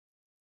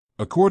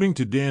According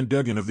to Dan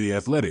Duggan of The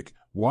Athletic,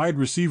 wide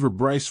receiver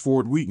Bryce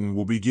Ford-Wheaton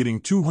will be getting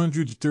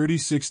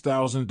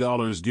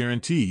 $236,000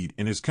 guaranteed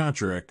in his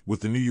contract with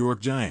the New York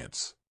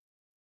Giants.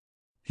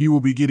 He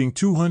will be getting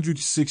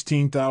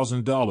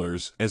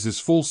 $216,000 as his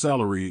full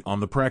salary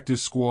on the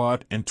practice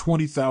squad and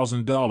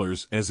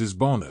 $20,000 as his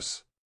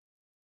bonus.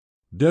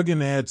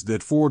 Duggan adds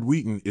that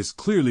Ford-Wheaton is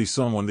clearly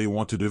someone they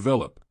want to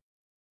develop.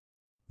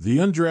 The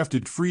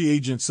undrafted free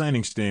agent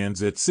signing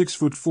stands at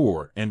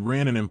 6'4" and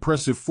ran an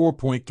impressive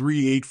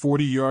 4.38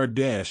 40-yard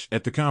dash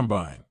at the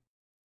Combine.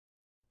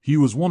 He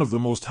was one of the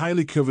most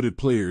highly coveted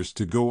players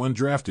to go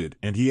undrafted,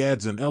 and he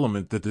adds an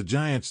element that the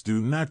Giants do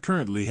not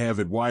currently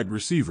have at wide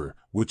receiver,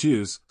 which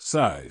is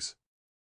size.